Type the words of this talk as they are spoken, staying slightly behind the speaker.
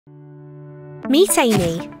Meet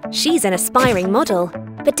Amy. She's an aspiring model,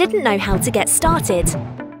 but didn't know how to get started.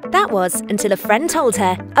 That was until a friend told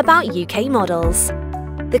her about UK Models,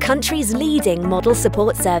 the country's leading model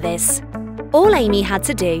support service. All Amy had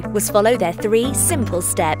to do was follow their 3 simple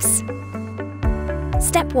steps.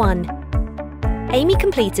 Step 1. Amy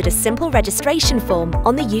completed a simple registration form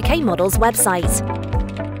on the UK Models website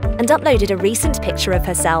and uploaded a recent picture of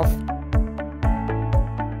herself.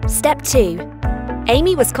 Step 2.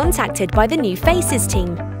 Amy was contacted by the New Faces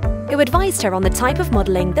team, who advised her on the type of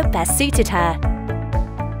modelling that best suited her.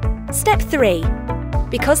 Step 3.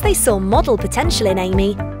 Because they saw model potential in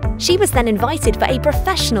Amy, she was then invited for a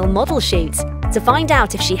professional model shoot to find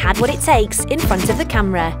out if she had what it takes in front of the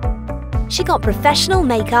camera. She got professional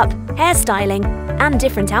makeup, hairstyling, and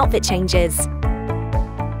different outfit changes.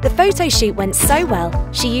 The photo shoot went so well,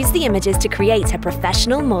 she used the images to create her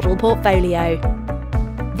professional model portfolio.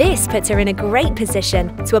 This put her in a great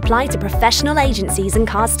position to apply to professional agencies and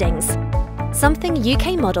castings, something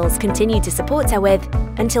UK Models continued to support her with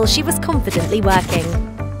until she was confidently working.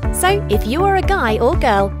 So if you are a guy or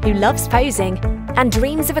girl who loves posing and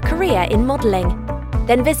dreams of a career in modelling,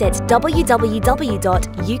 then visit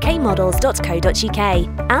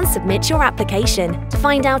www.ukmodels.co.uk and submit your application to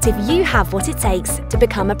find out if you have what it takes to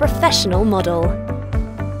become a professional model.